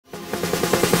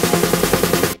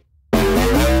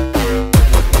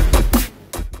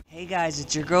Hey guys,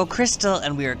 it's your girl Crystal,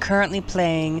 and we are currently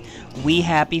playing We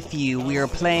Happy Few. We are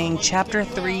playing Chapter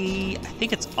 3, I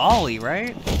think it's Ollie,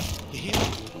 right?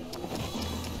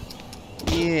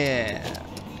 Yeah.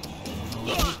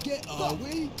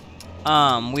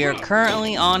 We are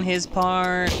currently on his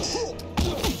part.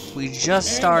 We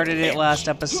just started it last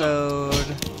episode.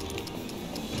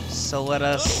 So let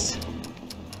us...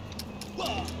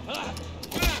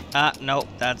 nope,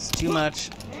 that's too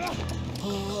much.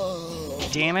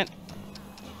 Damn it.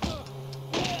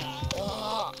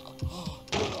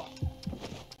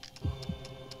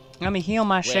 Let me heal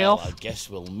myself. Well, I guess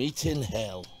we'll meet in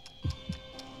hell.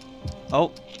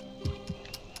 Oh.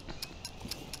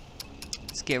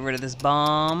 Let's get rid of this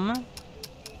bomb.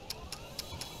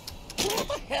 Where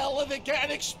the hell are they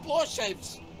getting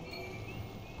explosives?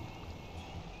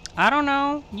 I don't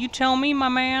know. You tell me, my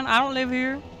man. I don't live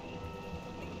here.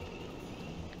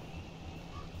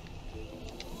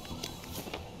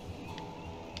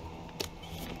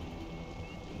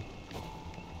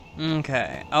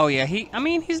 Okay. Oh yeah, I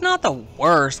mean, he's not the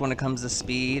worst when it comes to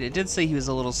speed. It did say he was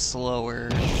a little slower.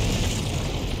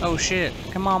 Oh shit.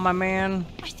 Come on, my man.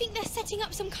 I think they're setting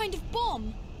up some kind of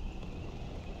bomb.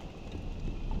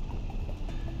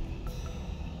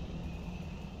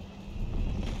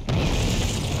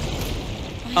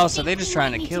 Oh, so they're just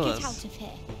trying to kill us. Out of here.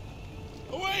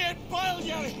 Away and boil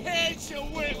your heads, you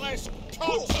weightless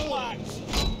cockslacks!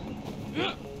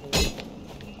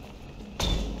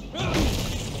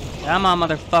 Come on,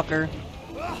 motherfucker.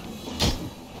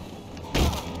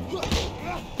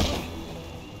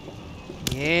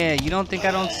 Yeah, you don't think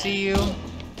I don't see you?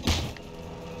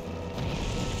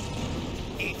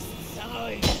 It's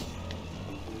time!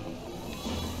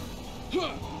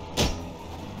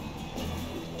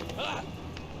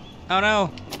 Oh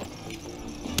no.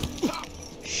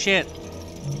 Shit.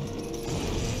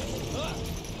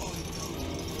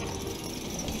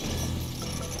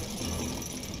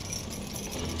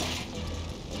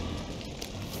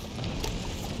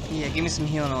 Yeah, give me some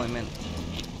healing ointment.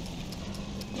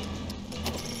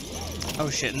 Oh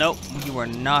shit, nope. You are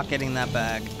not getting that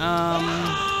back.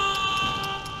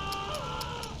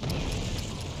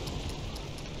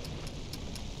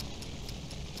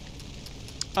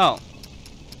 Oh.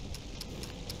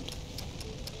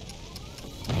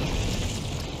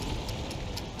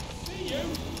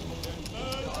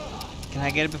 Can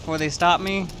I get it before they stop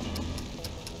me?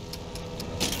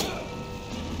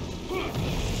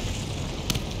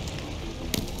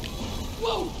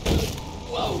 Whoa!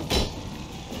 Whoa!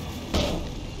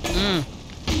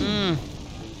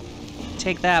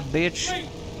 Take that, bitch.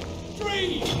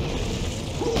 Three!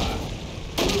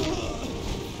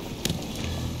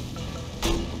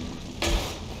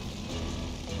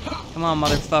 Come on,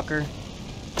 motherfucker.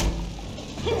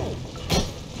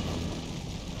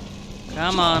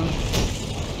 Come on.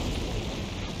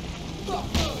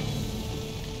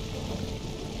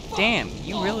 Damn,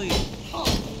 you really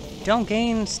don't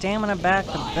gain stamina back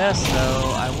the best,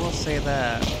 though. I will say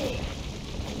that.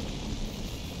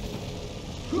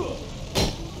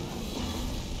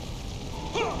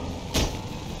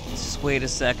 Just wait a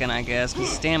second, I guess, because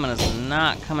stamina's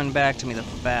not coming back to me the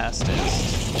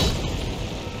fastest.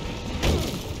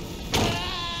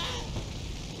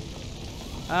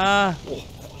 Oh,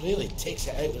 that really takes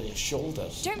it out of your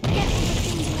shoulders. Don't forget all the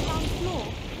things on the ground floor.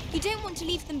 You don't want to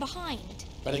leave them behind.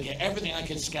 Better get everything I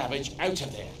can scavenge out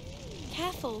of there.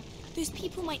 Careful, those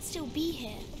people might still be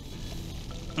here.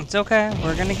 It's okay.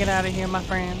 We're gonna get out of here, my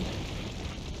friend.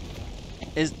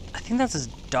 I think that's his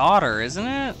daughter, isn't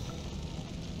it?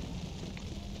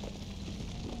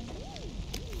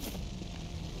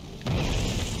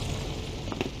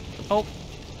 Oh.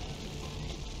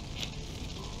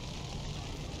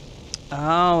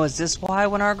 Oh, is this why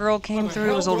when our girl came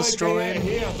through it was all destroyed?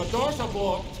 The doors are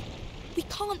blocked. We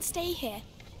can't stay here.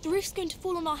 The roof's going to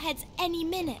fall on our heads any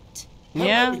minute.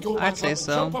 Yeah, I'd say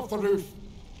so. Jump off the roof.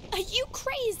 Are you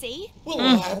crazy? Well,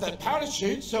 I have that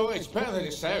parachute, so it's better than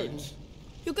it sounds.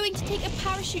 You're going to take a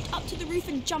parachute up to the roof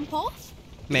and jump off?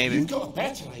 Maybe. You've got a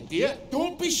better idea.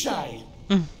 Don't be shy.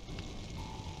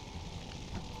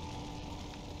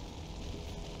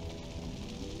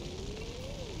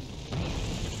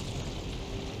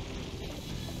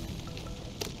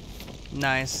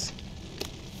 Nice.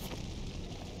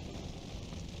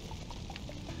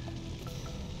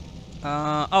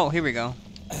 Oh, here we go.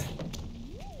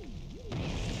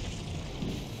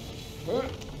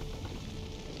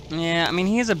 Yeah, I mean,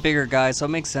 he's a bigger guy, so it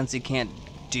makes sense he can't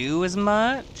do as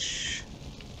much.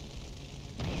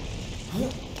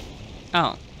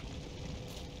 Oh.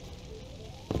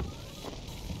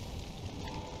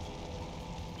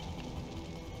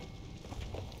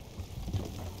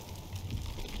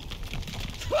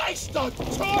 bastard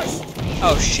toast!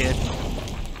 Oh shit.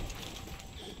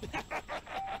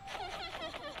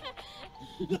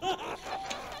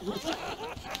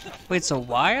 Wait, so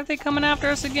why are they coming after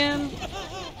us again?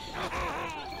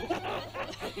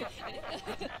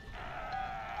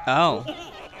 Oh.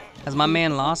 Has my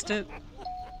man lost it?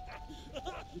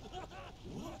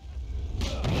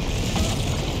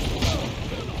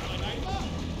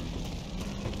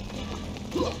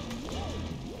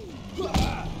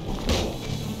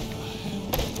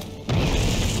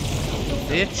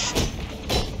 Bitch.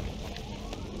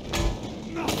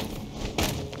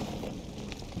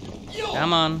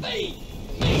 Come on.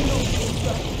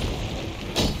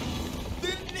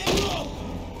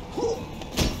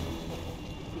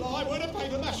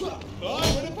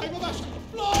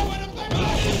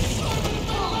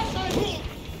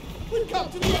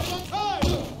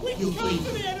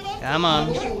 Come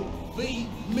on. Be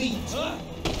meat.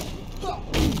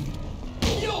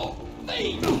 You'll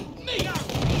be meat.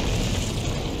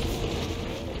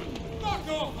 Fuck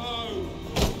off, ho.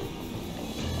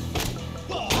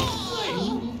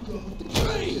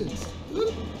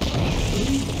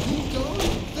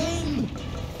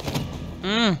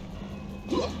 Mm.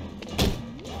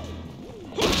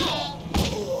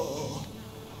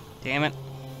 Damn it.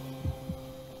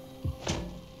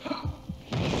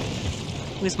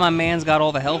 At least my man's got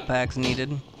all the health packs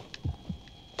needed.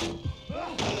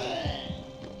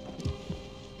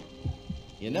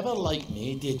 You never liked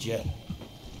me, did you?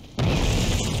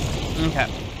 Okay.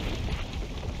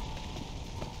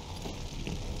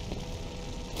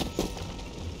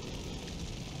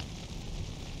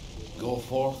 Go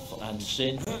forth and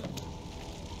sin.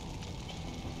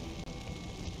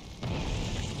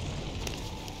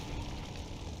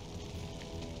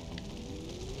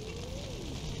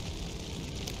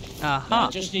 Aha. I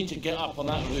just need to get up on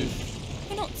that roof.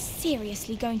 We're not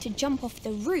seriously going to jump off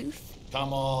the roof.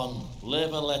 Come on,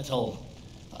 live a little.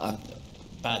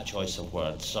 Bad choice of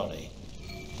words, sorry.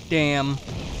 Damn.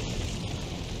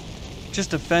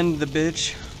 Just offend the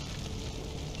bitch.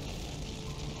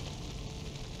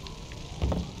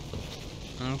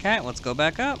 Okay, let's go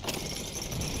back up.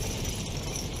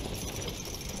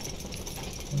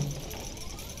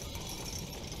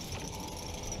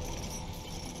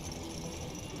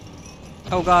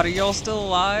 Oh god, are y'all still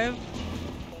alive?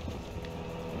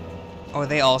 Oh, are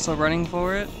they also running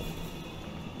for it?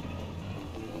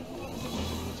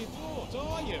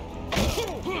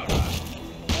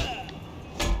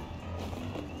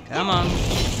 Come on.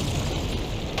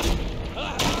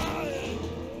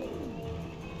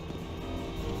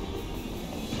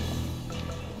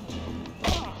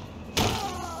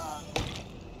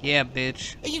 Yeah,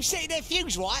 bitch. Are you setting their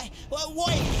fuse, right? Well,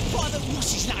 why Private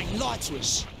what's his name lied to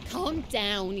us? Calm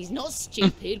down, he's not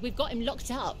stupid. We've got him locked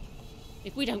up.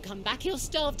 If we don't come back, he'll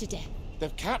starve to death.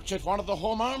 They've captured one of the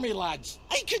Home Army lads.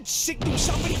 He could signal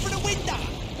somebody through the window.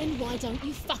 Then why don't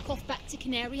you fuck off back to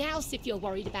Canary House if you're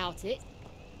worried about it?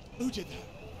 Who did that?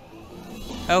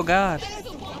 Oh god.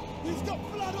 He's got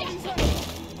blood on his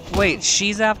hands. Wait,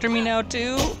 she's after me now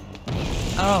too?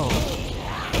 Oh.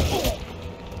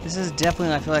 This is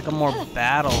definitely, I feel like, a more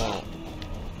battle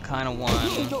kind of one.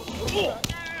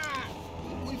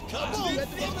 We've come to the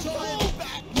end of our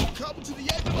time. We've come to the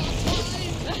end of our time.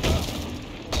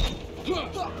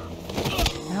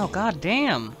 Oh, god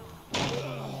damn.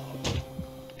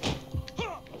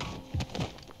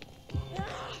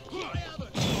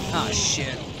 Oh,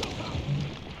 shit.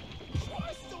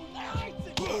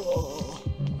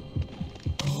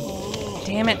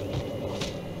 Damn it.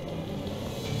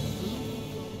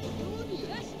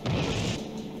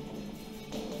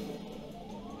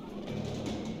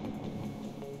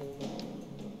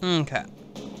 Okay.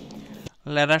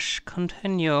 Let us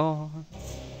continue.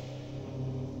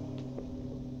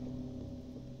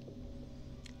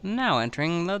 Now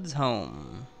entering Lud's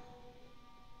home.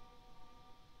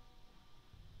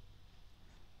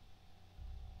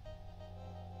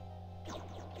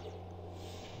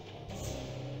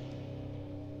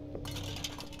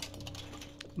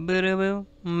 Boo-boo,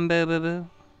 boo-boo-boo.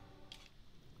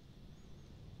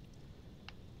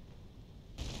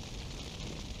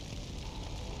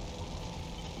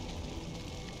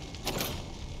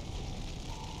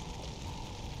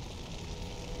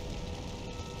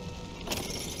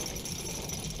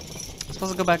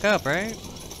 Supposed to go back up, right?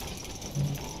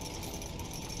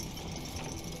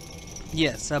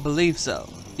 Yes, I believe so.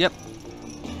 Yep.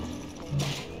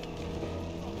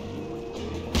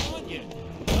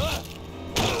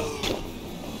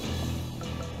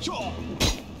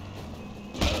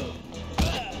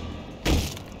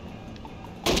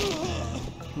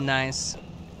 Nice.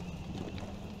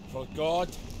 For God,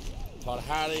 for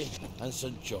Harry and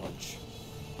St. George.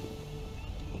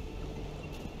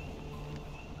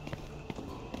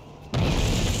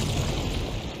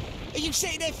 Are you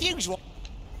setting their fuse? What?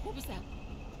 What was that?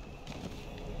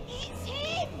 It's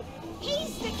him!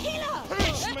 He's the killer!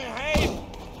 Push me head!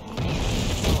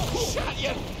 Shut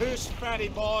your puss, fatty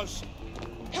boss!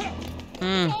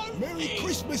 Merry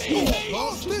Christmas, you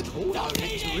bastard!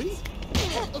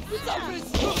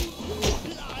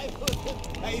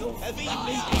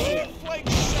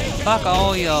 Fuck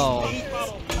all y'all.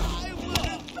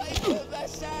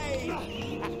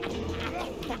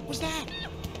 What was that?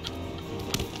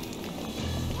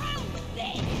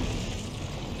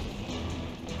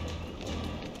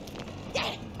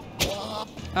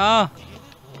 Ah.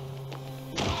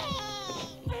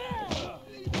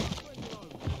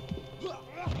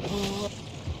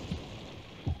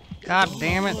 God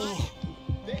damn it.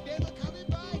 They're never coming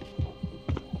back.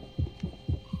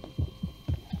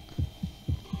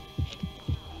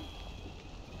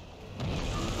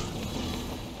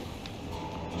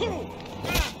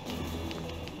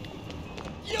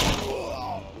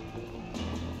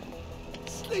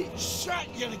 Shut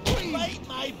your mate,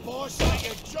 my boss,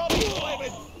 like a job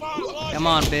living far logic. Come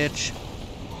on, bitch.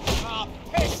 Ah,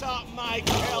 piss up my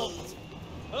kilt.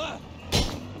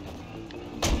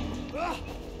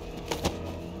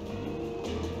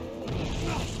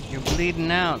 You're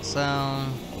bleeding out, so...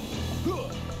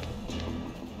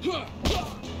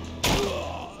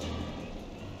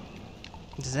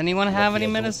 Does anyone have any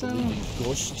medicine?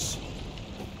 Ghosts.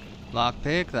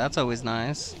 Lockpick, that's always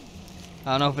nice.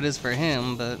 I don't know if it is for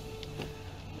him, but...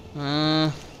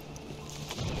 Away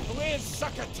and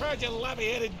suck a turd, you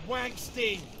labby-headed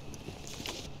wankstein.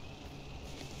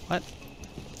 What?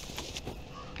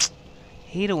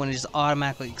 Hate it when it just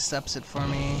automatically accepts it for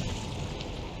me.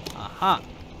 Aha.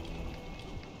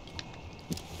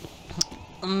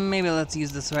 Maybe let's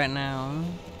use this right now.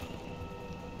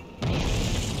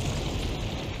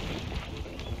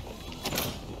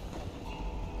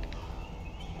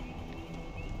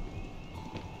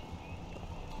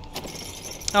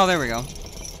 Oh, there we go.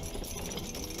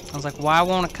 I was like, why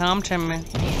won't it come to me?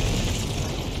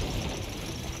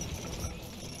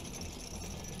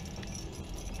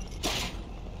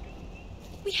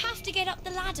 We have to get up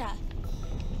the ladder.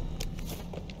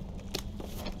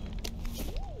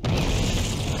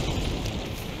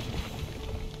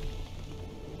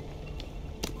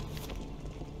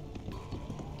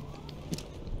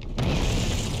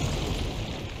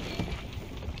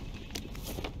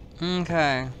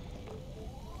 Okay.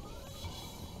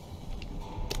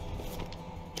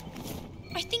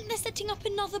 I think they're setting up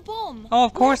another bomb. Oh,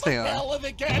 of course they are. Hell, are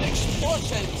they getting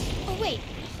explosives? Oh wait,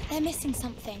 they're missing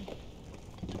something.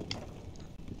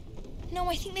 No,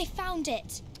 I think they found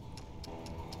it.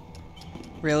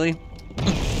 Really?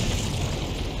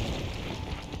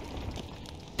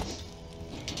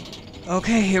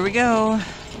 Okay, here we go. I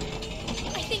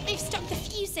think they've stuck the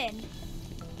fuse in.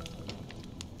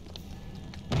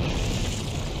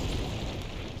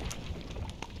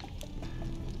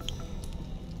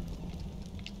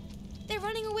 They're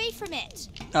running away from it.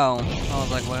 Oh, I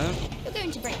was like, what? You're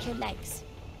going to break your legs.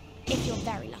 If you're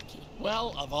very lucky.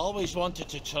 Well, I've always wanted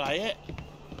to try it.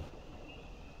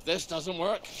 If this doesn't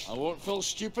work, I won't feel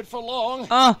stupid for long.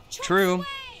 Ah, true.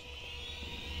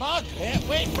 Margaret,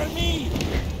 wait for me!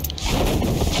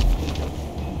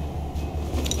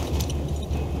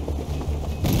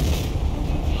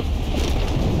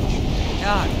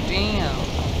 God damn.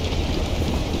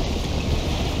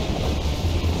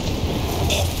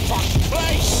 For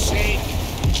Christ's sake!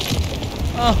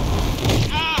 Oh,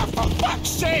 Ah, for fuck's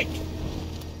sake!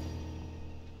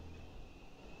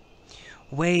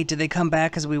 wait, did they come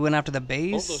back because we went after the All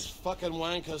base? those fucking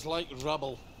wankers like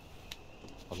rubble.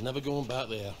 I'm never going back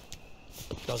there.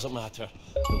 Doesn't matter.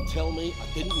 They'll tell me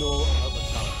I didn't know at the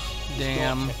time.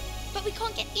 Damn. But we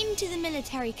can't get into the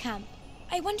military camp.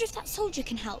 I wonder if that soldier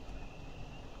can help.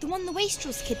 The one the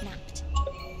wastrels kidnapped.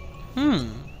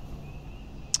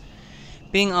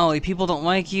 Being Ollie, people don't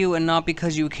like you, and not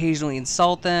because you occasionally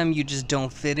insult them, you just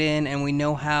don't fit in, and we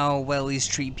know how wellies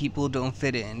treat people who don't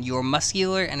fit in. You're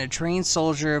muscular and a trained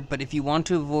soldier, but if you want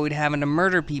to avoid having to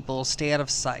murder people, stay out of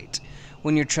sight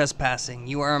when you're trespassing.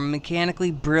 You are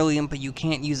mechanically brilliant, but you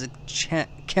can't use a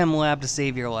chem lab to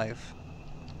save your life.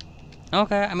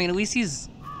 Okay, I mean, at least he's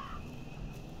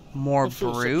more I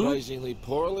feel brute. surprisingly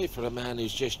poorly for a man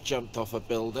who's just jumped off a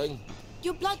building.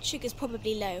 Your blood sugar's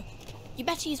probably low. You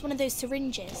better use one of those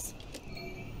syringes.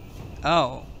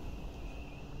 Oh.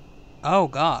 Oh,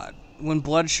 God. When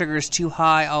blood sugar is too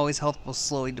high, Ollie's health will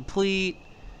slowly deplete.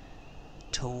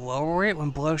 To lower it, when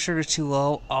blood sugar is too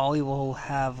low, Ollie will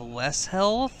have less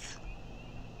health.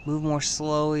 Move more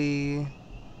slowly.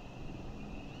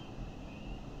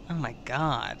 Oh my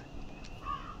god.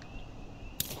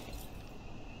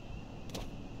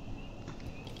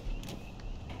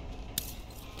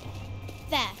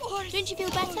 There. Don't you feel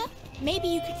better? Maybe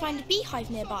you could find a beehive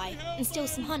nearby and steal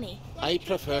some honey. I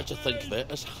prefer to think of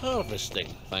it as harvesting,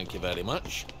 thank you very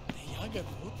much.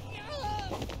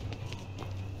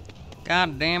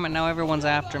 God damn it, now everyone's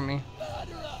after me.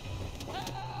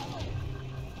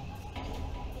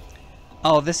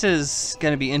 Oh, this is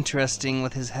gonna be interesting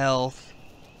with his health.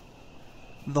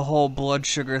 The whole blood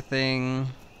sugar thing.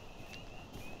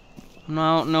 I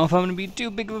don't know if I'm gonna be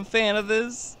too big of a fan of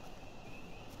this.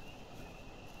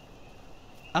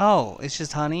 Oh, it's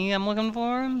just honey I'm looking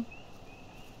for?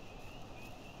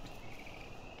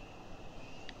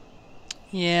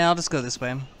 Yeah, I'll just go this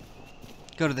way.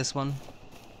 Go to this one.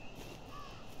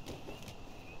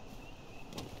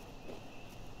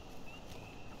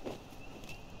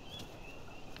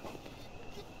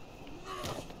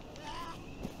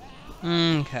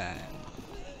 Okay.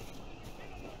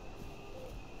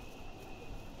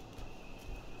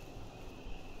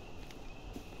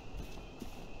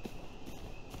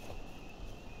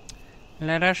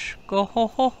 Let us go ho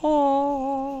ho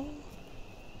ho.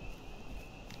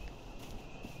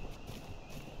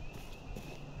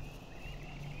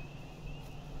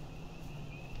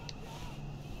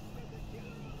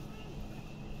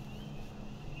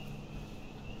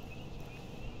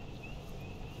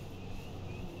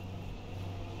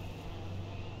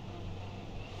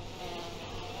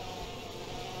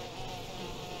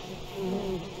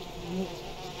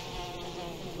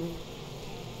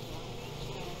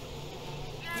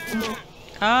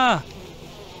 Ah!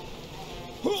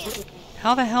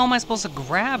 How the hell am I supposed to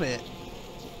grab it?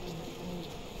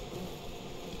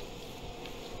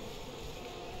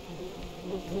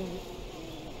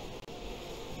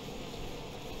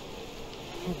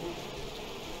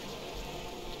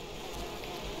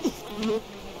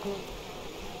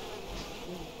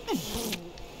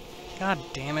 God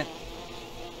damn it.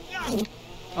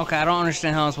 Okay, I don't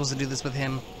understand how I'm supposed to do this with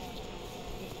him.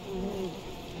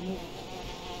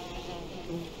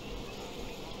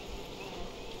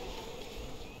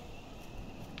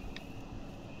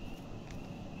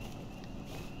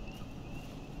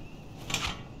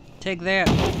 Take that.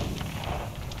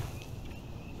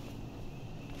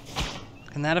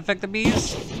 Can that affect the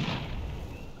bees?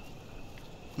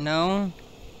 No?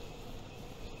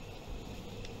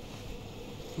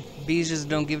 Bees just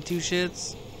don't give two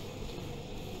shits?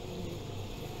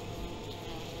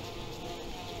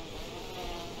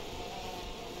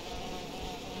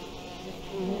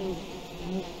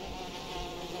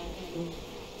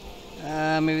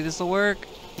 Maybe this'll work.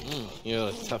 You're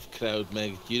a tough crowd,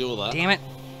 Meg. You know that? Damn it.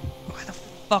 Why the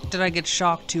fuck did I get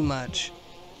shocked too much?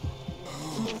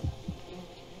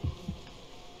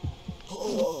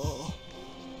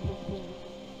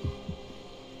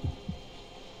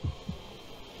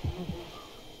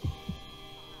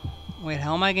 Wait,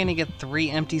 how am I gonna get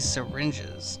 3 empty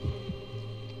syringes?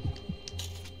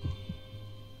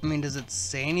 I mean, does it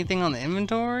say anything on the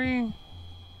inventory?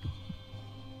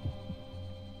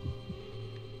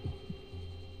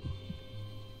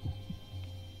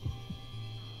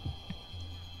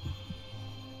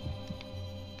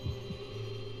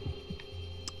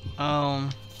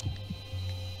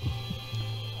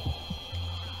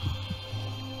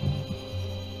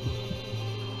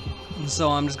 So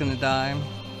I'm just gonna die.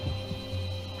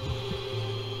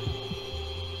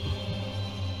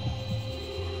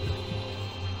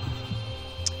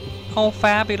 Oh,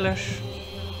 fabulous.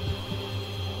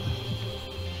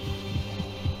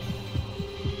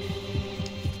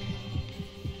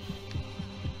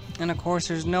 And of course,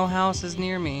 there's no houses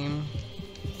near me.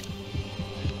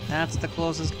 That's the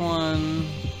closest one.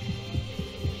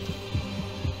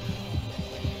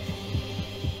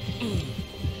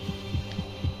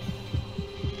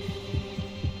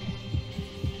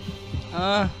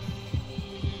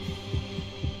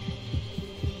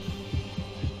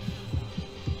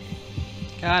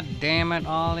 God damn it,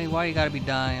 Ollie. Why you gotta be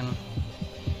dying?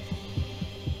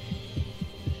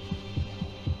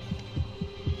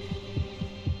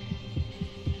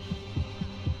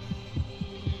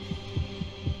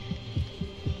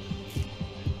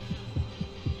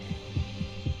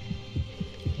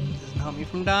 Doesn't help me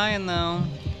from dying, though.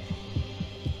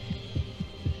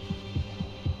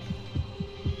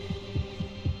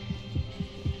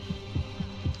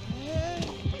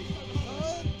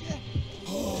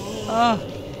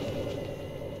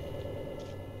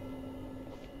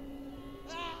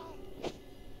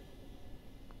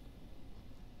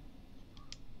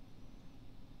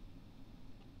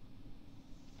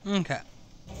 Okay.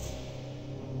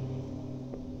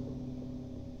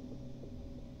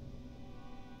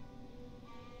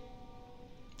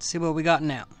 See what we got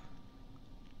now.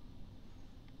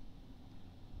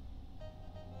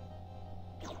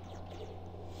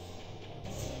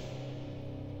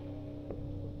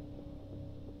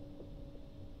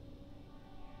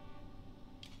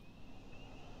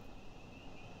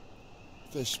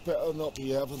 This better not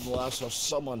be Evan Lass or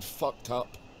someone fucked up.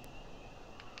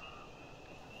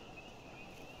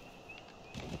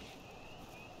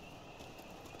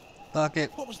 Fuck it.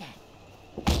 What was that?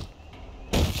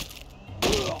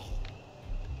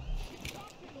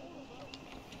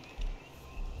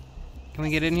 Can we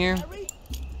get in here? Harry?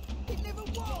 It never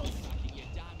was.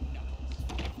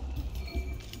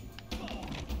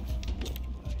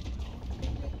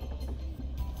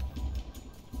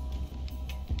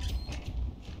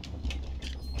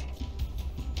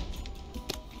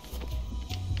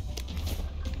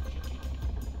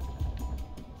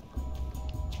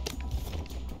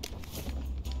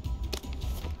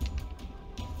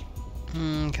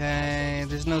 Okay,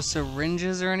 there's no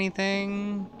syringes or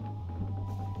anything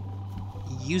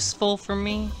useful for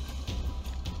me.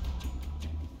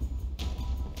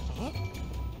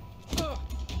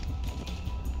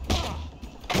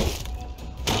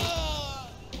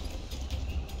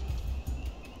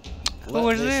 What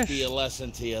was Let this this? be a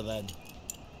lesson to you then.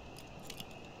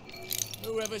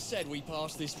 Whoever said we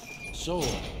passed this? So,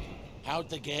 how'd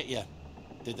they get you?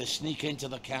 Did they sneak into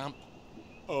the camp?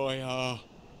 I,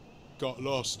 got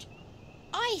lost.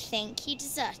 I think he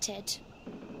deserted.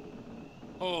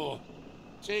 Oh,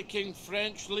 taking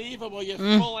French leave, or were you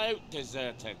full out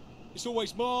deserting? It's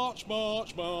always march,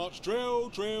 march, march, drill,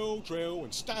 drill, drill,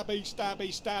 and stabby, stabby,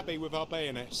 stabby with our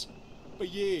bayonets. For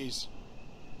years.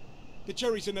 The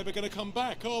Jerrys are never going to come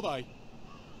back, are they?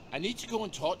 I need to go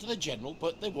and talk to the general,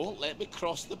 but they won't let me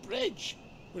cross the bridge.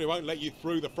 Well, they won't let you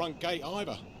through the front gate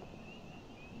either.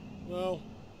 Well,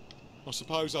 I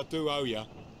suppose I do owe you.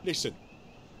 Listen,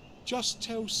 just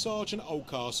tell Sergeant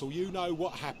Oldcastle you know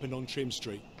what happened on Trim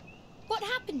Street. What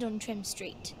happened on Trim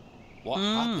Street? What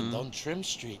happened on Trim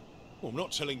Street? Well, I'm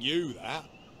not telling you that.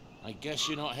 I guess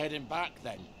you're not heading back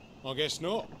then. I guess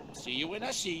not. See you when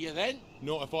I see you then.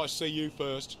 Not if I see you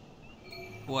first.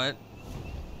 What?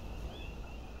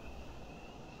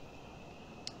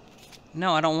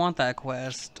 No, I don't want that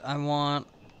quest. I want...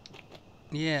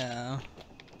 yeah.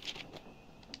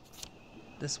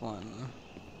 This one.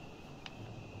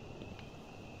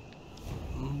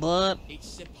 But... It's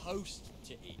supposed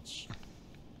to itch.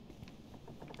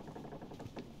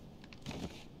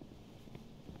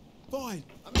 Fine.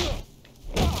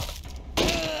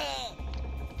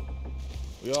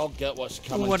 We all get what's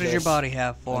coming what to does your us body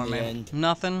have for in me? the end.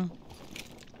 Nothing?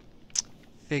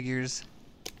 Figures.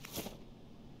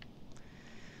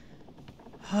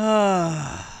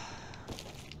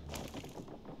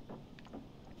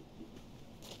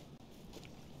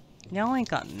 Y'all ain't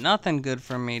got nothing good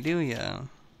for me, do ya?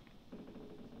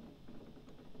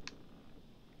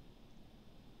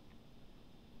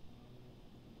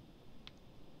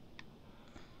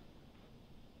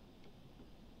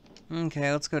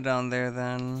 Okay, let's go down there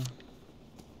then.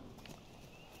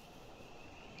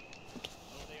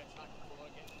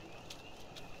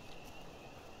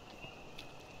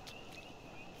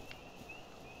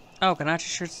 Oh, can I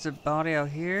just search the body out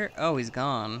here? Oh, he's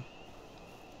gone.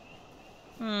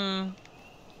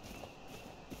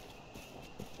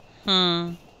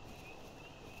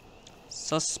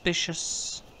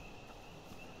 Suspicious.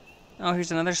 Oh,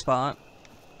 here's another spot.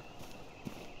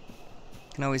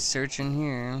 Can always search in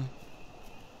here.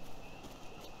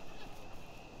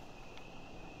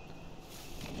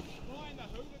 Find the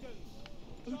hooligans.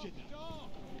 Who did that?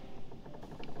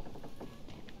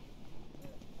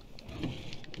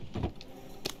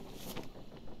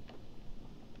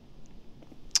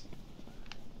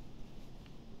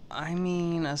 I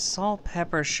mean, a salt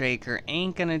pepper shaker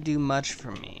ain't gonna do much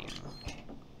for me.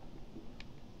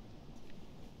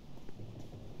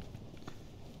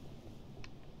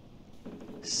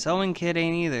 Sewing kit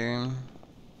ain't either.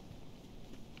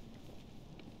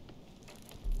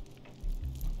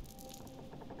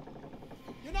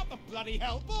 You're not the bloody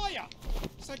help, are you?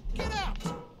 So get out.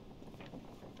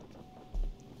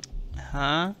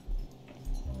 Huh?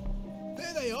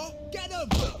 There they are. Get them.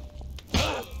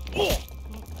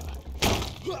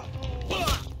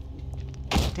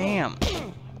 Damn.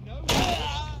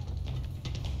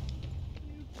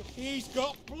 He's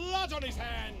got blood on his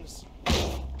hands.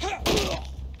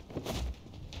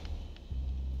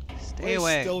 Stay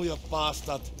away. Still, you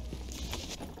bastard.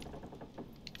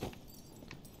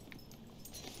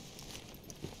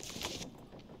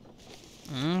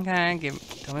 Okay,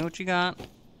 tell me what you got.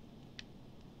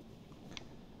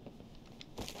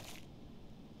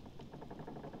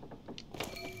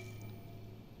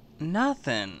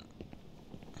 Nothing.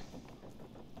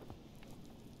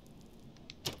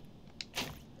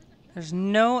 There's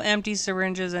no empty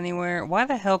syringes anywhere. Why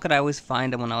the hell could I always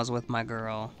find them when I was with my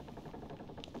girl?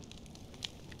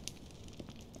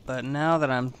 But now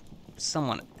that I'm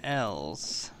someone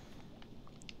else...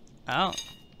 Oh.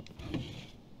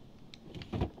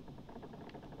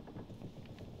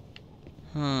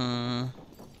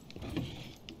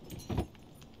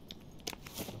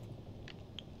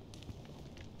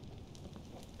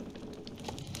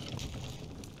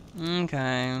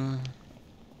 Okay.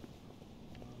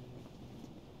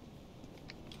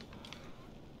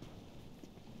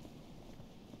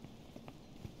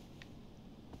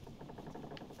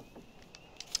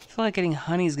 I feel like getting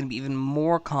honey is going to be even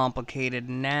more complicated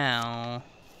now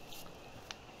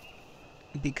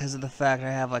because of the fact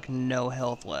I have like no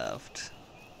health left.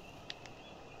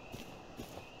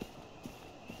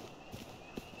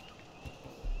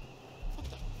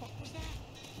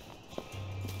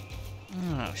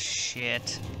 Oh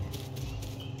shit.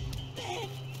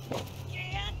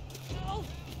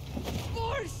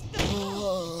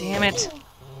 Damn it.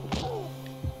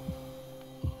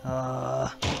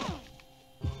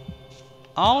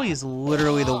 Ollie's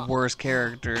literally the worst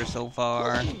character so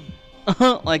far.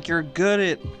 Like, you're good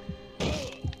at...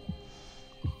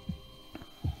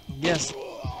 Yes,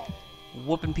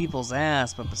 whooping people's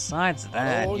ass, but besides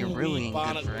that, you're really ain't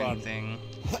good for anything.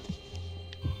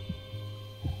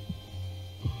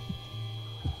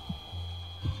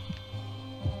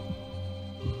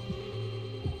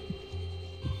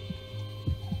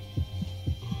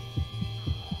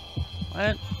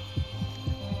 What?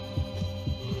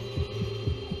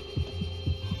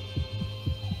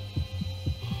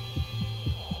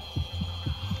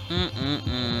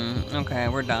 Okay,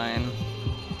 we're dying.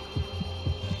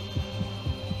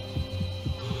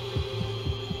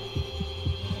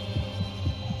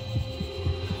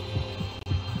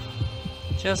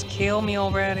 Just kill me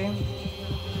already.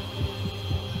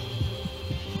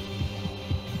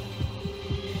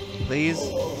 Please.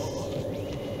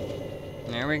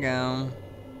 There we go.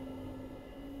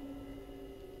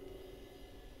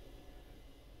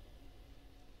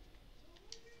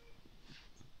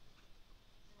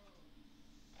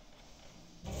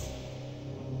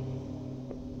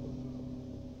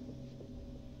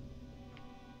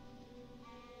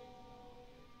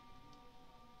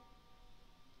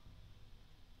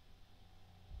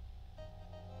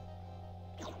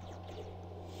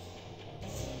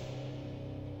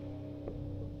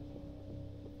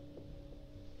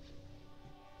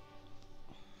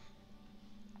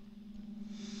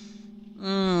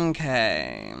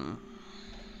 Okay.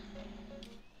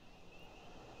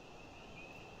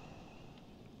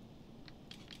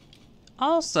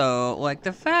 Also, like,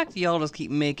 the fact y'all just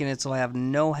keep making it so I have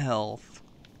no health.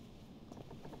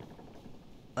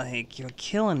 Like, you're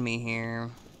killing me here.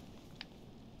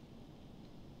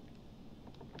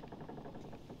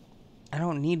 I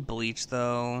don't need bleach,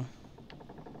 though.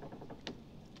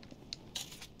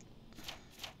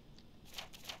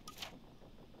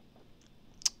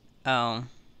 Oh.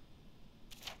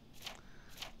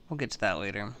 We'll get to that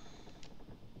later.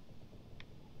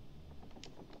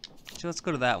 So let's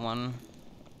go to that one.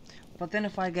 But then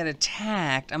if I get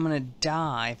attacked, I'm gonna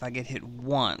die if I get hit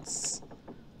once.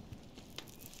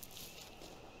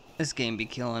 This game be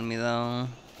killing me, though.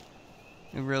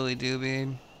 It really do be.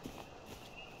 And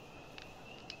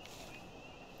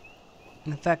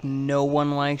the fact no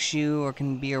one likes you or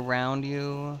can be around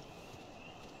you.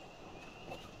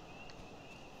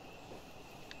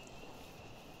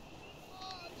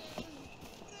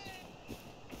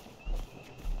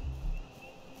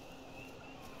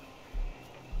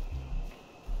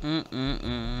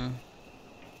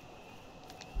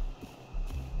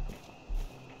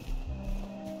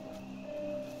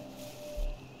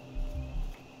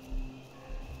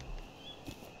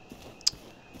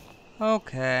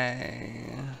 Okay.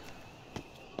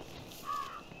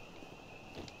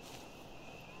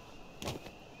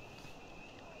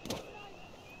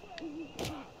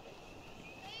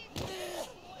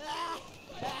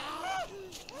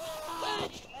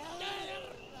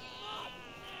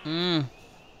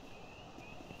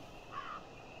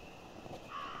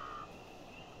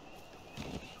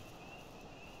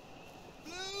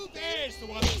 There's the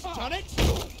one that's done it.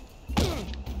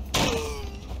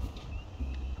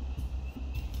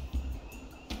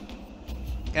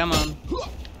 Come on.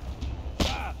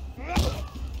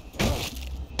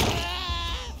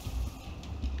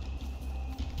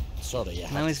 Sorry,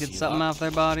 Can I at least get something off their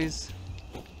bodies?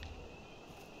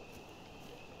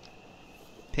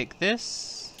 Pick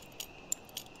this.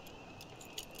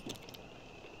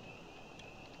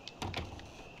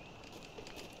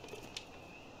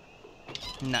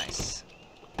 Nice.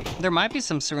 There might be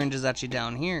some syringes actually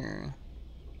down here.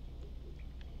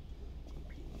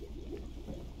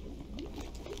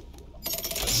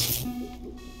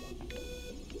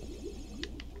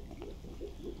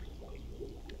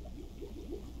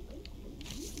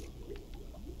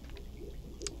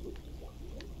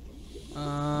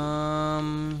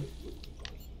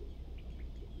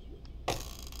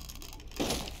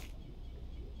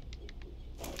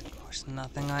 Of course,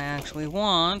 nothing I actually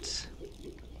want.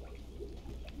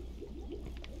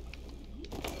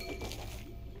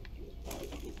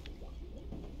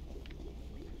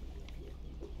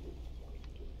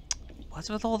 What's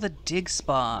with all the dig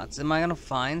spots? Am I gonna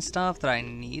find stuff that I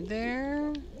need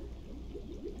there?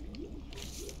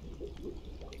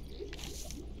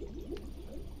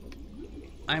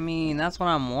 I mean, that's what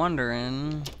I'm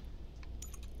wondering.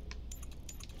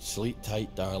 Sleep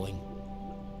tight, darling.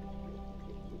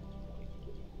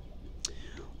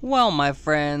 Well, my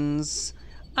friends,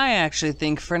 I actually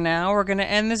think for now we're gonna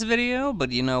end this video,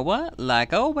 but you know what?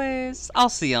 Like always, I'll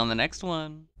see you on the next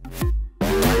one.